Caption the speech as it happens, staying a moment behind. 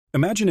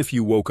Imagine if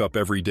you woke up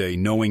every day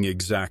knowing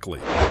exactly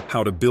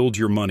how to build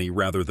your money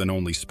rather than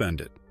only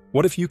spend it.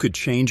 What if you could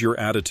change your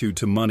attitude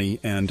to money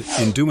and,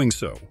 in doing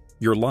so,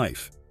 your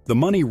life? The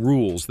money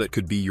rules that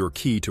could be your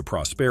key to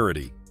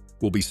prosperity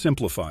will be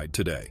simplified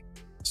today.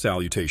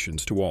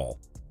 Salutations to all.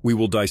 We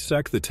will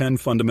dissect the 10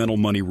 fundamental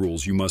money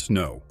rules you must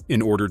know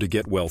in order to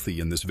get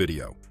wealthy in this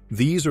video.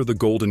 These are the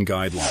golden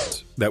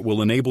guidelines that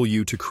will enable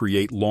you to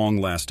create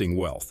long-lasting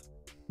wealth.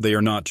 They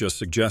are not just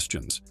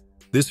suggestions.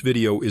 This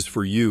video is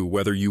for you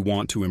whether you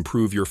want to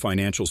improve your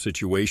financial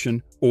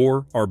situation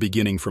or are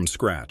beginning from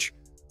scratch.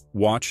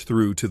 Watch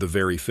through to the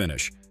very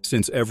finish,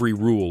 since every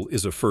rule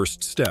is a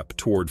first step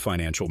toward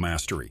financial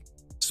mastery.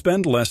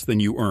 Spend less than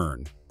you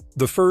earn.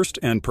 The first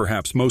and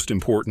perhaps most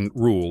important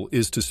rule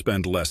is to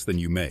spend less than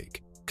you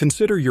make.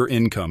 Consider your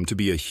income to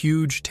be a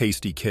huge,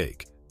 tasty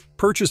cake.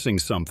 Purchasing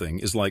something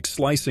is like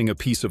slicing a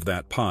piece of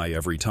that pie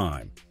every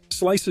time.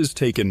 Slices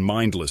taken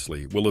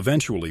mindlessly will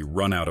eventually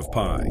run out of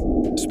pie.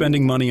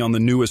 Spending money on the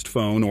newest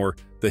phone or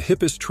the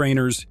hippest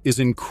trainers is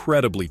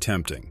incredibly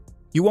tempting.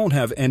 You won't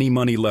have any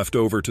money left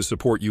over to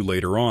support you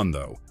later on,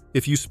 though,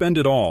 if you spend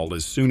it all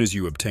as soon as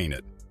you obtain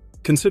it.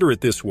 Consider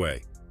it this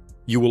way.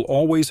 You will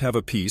always have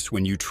a piece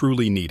when you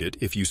truly need it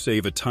if you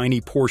save a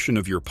tiny portion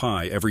of your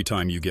pie every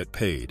time you get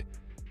paid.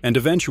 And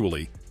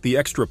eventually, the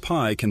extra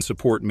pie can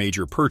support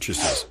major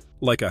purchases,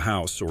 like a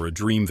house or a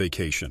dream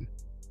vacation.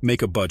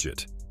 Make a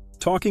budget.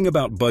 Talking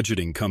about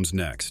budgeting comes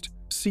next.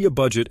 See a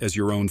budget as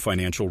your own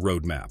financial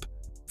roadmap.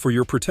 For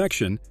your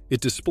protection,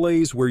 it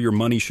displays where your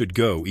money should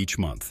go each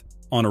month.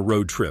 On a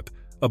road trip,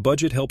 a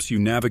budget helps you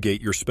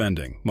navigate your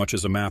spending, much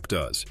as a map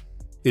does.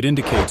 It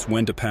indicates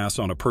when to pass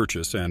on a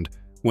purchase and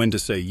when to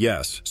say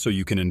yes so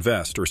you can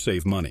invest or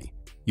save money.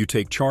 You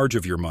take charge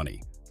of your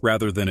money,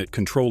 rather than it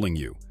controlling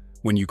you,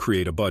 when you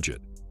create a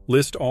budget.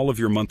 List all of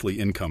your monthly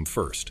income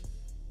first.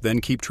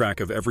 Then keep track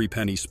of every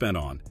penny spent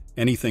on,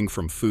 anything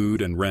from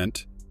food and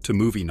rent to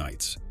movie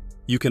nights.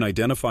 You can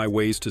identify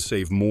ways to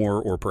save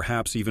more or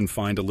perhaps even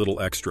find a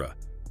little extra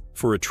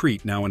for a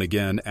treat now and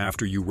again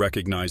after you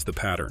recognize the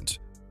patterns.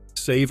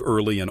 Save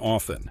early and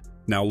often.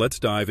 Now let's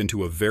dive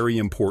into a very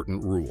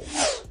important rule.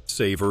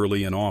 Save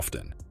early and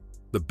often.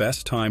 The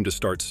best time to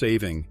start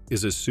saving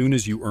is as soon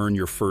as you earn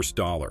your first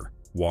dollar.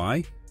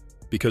 Why?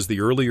 Because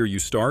the earlier you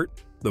start,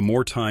 the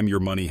more time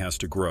your money has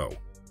to grow.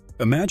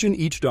 Imagine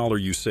each dollar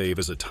you save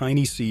as a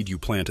tiny seed you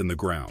plant in the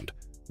ground.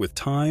 With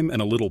time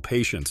and a little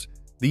patience,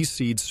 these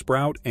seeds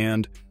sprout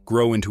and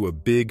grow into a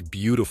big,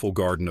 beautiful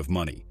garden of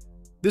money.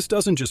 This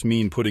doesn't just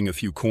mean putting a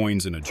few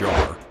coins in a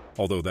jar,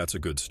 although that's a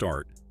good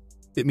start.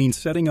 It means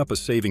setting up a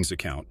savings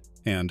account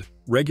and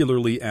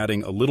regularly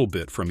adding a little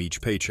bit from each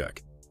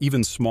paycheck.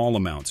 Even small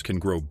amounts can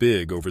grow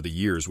big over the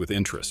years with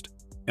interest.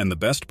 And the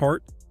best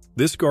part?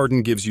 This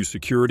garden gives you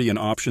security and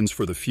options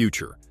for the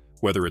future,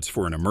 whether it's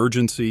for an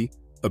emergency,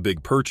 a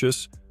big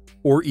purchase,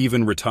 or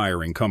even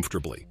retiring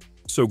comfortably.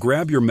 So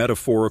grab your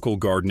metaphorical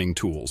gardening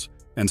tools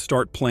and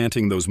start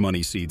planting those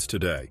money seeds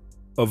today.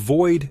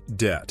 Avoid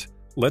debt.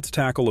 Let's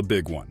tackle a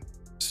big one.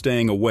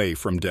 Staying away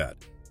from debt.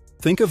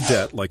 Think of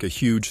debt like a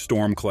huge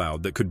storm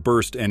cloud that could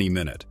burst any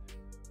minute.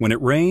 When it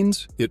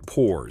rains, it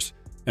pours,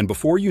 and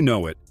before you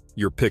know it,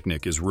 your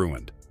picnic is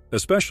ruined.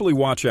 Especially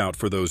watch out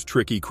for those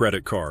tricky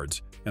credit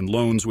cards and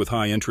loans with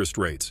high interest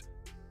rates.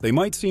 They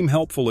might seem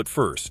helpful at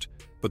first,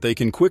 but they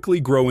can quickly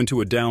grow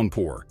into a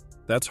downpour.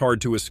 That's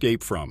hard to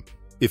escape from.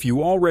 If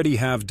you already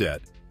have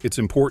debt, it's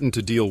important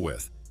to deal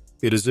with.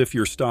 It is as if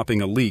you're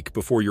stopping a leak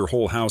before your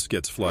whole house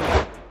gets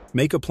flooded.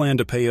 Make a plan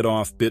to pay it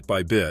off bit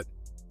by bit.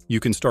 You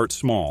can start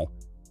small,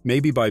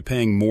 maybe by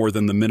paying more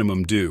than the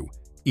minimum due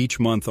each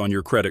month on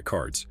your credit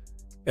cards.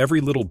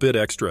 Every little bit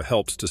extra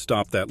helps to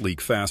stop that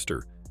leak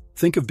faster.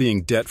 Think of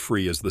being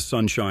debt-free as the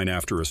sunshine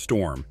after a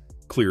storm,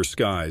 clear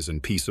skies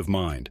and peace of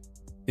mind.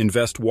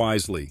 Invest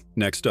wisely.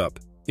 Next up,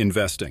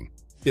 investing.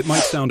 It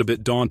might sound a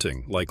bit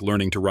daunting, like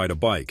learning to ride a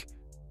bike.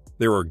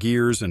 There are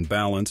gears and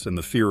balance and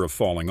the fear of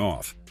falling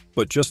off.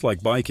 But just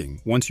like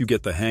biking, once you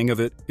get the hang of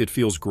it, it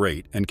feels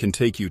great and can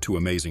take you to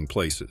amazing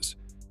places.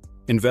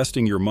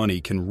 Investing your money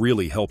can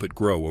really help it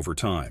grow over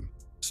time.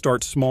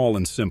 Start small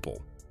and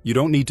simple. You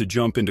don't need to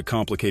jump into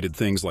complicated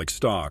things like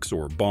stocks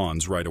or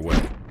bonds right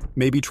away.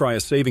 Maybe try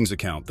a savings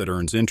account that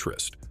earns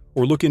interest,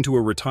 or look into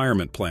a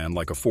retirement plan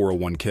like a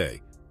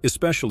 401k,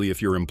 especially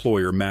if your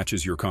employer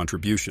matches your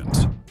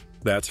contributions.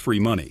 That's free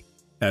money.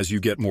 As you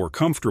get more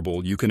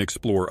comfortable, you can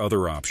explore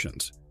other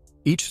options.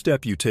 Each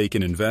step you take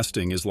in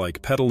investing is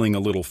like pedaling a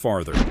little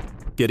farther,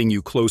 getting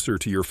you closer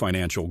to your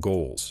financial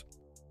goals.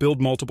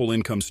 Build multiple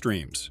income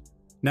streams.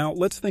 Now,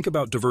 let's think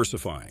about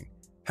diversifying.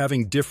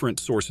 Having different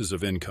sources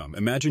of income.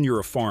 Imagine you're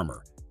a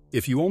farmer.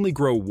 If you only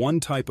grow one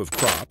type of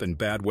crop and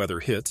bad weather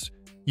hits,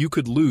 you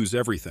could lose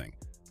everything.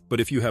 But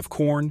if you have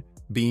corn,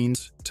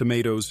 beans,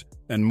 tomatoes,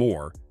 and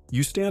more,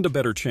 you stand a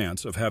better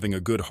chance of having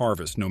a good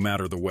harvest no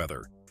matter the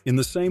weather. In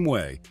the same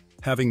way,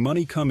 having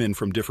money come in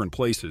from different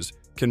places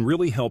can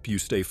really help you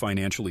stay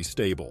financially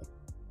stable.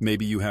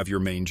 Maybe you have your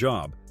main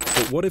job,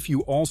 but what if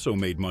you also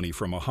made money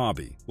from a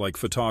hobby, like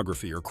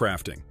photography or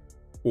crafting?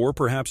 Or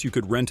perhaps you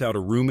could rent out a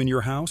room in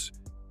your house?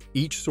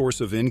 Each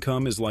source of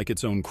income is like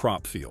its own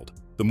crop field.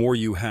 The more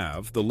you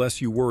have, the less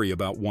you worry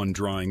about one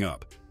drying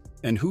up.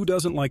 And who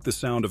doesn't like the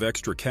sound of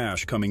extra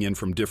cash coming in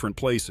from different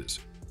places?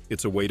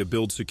 It's a way to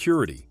build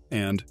security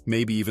and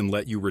maybe even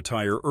let you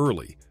retire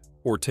early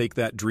or take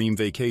that dream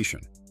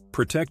vacation.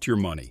 Protect your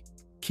money.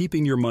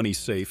 Keeping your money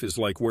safe is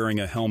like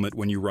wearing a helmet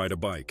when you ride a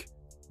bike.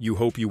 You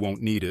hope you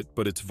won't need it,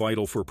 but it's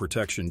vital for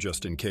protection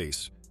just in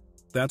case.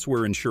 That's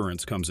where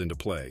insurance comes into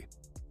play.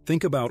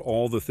 Think about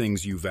all the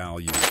things you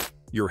value: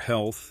 your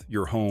health,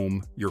 your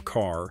home, your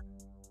car.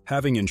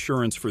 Having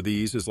insurance for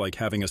these is like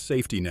having a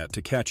safety net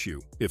to catch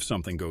you if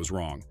something goes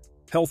wrong.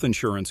 Health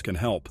insurance can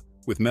help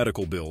with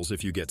medical bills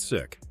if you get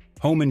sick.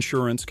 Home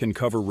insurance can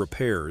cover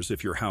repairs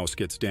if your house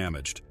gets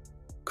damaged.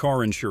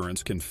 Car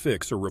insurance can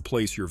fix or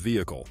replace your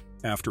vehicle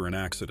after an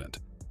accident.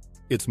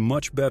 It's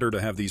much better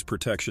to have these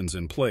protections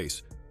in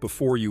place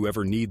before you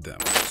ever need them,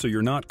 so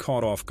you're not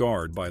caught off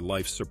guard by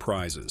life's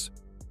surprises.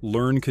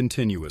 Learn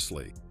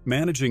continuously.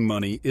 Managing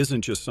money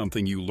isn't just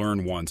something you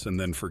learn once and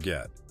then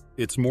forget.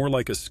 It's more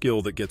like a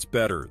skill that gets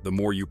better the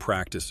more you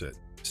practice it.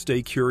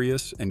 Stay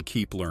curious and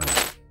keep learning.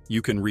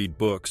 You can read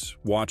books,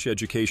 watch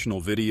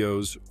educational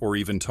videos, or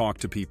even talk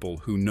to people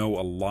who know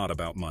a lot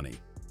about money.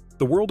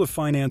 The world of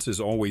finance is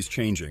always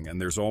changing,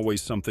 and there's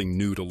always something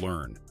new to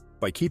learn.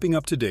 By keeping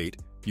up to date,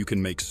 you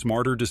can make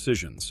smarter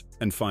decisions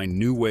and find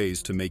new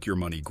ways to make your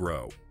money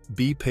grow.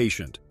 Be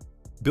patient.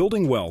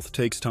 Building wealth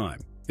takes time.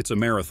 It's a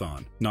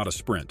marathon, not a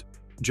sprint.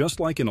 Just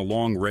like in a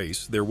long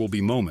race, there will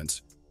be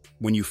moments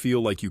when you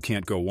feel like you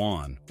can't go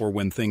on or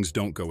when things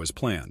don't go as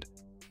planned.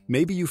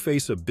 Maybe you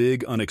face a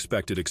big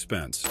unexpected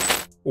expense,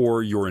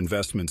 or your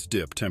investments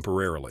dip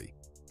temporarily.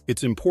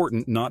 It's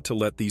important not to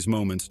let these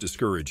moments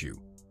discourage you.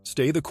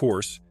 Stay the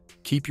course,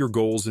 keep your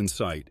goals in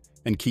sight,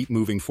 and keep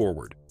moving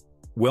forward.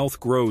 Wealth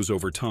grows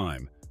over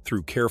time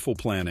through careful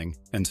planning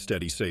and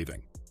steady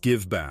saving.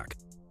 Give back.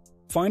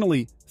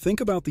 Finally,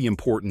 think about the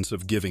importance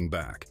of giving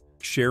back.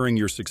 Sharing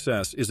your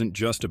success isn't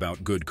just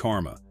about good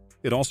karma.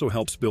 It also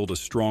helps build a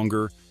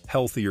stronger,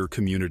 healthier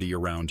community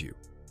around you.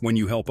 When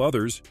you help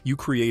others, you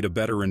create a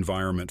better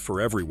environment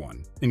for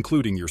everyone,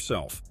 including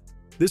yourself.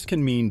 This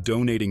can mean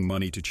donating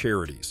money to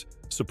charities,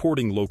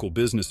 supporting local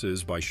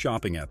businesses by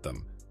shopping at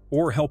them,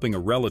 or helping a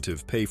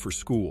relative pay for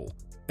school.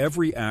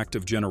 Every act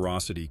of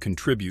generosity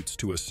contributes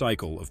to a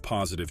cycle of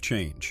positive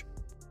change.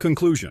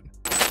 Conclusion.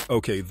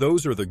 Okay,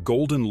 those are the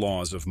golden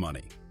laws of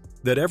money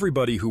that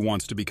everybody who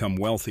wants to become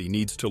wealthy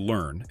needs to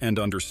learn and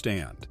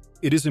understand.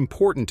 It is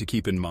important to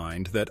keep in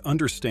mind that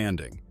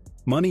understanding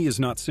money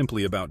is not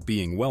simply about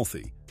being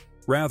wealthy.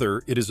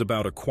 Rather, it is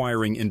about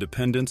acquiring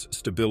independence,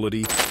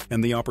 stability,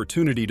 and the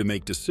opportunity to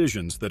make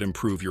decisions that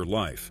improve your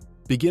life.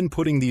 Begin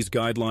putting these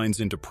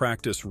guidelines into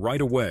practice right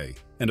away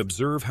and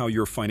observe how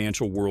your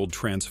financial world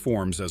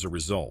transforms as a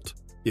result.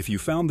 If you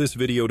found this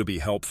video to be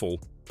helpful,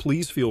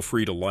 please feel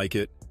free to like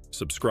it,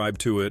 subscribe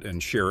to it,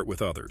 and share it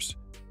with others.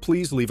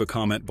 Please leave a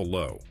comment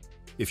below.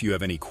 If you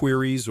have any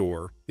queries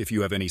or if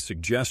you have any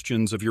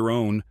suggestions of your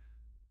own,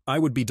 I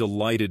would be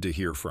delighted to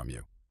hear from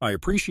you. I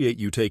appreciate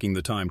you taking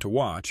the time to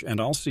watch, and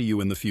I'll see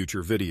you in the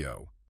future video.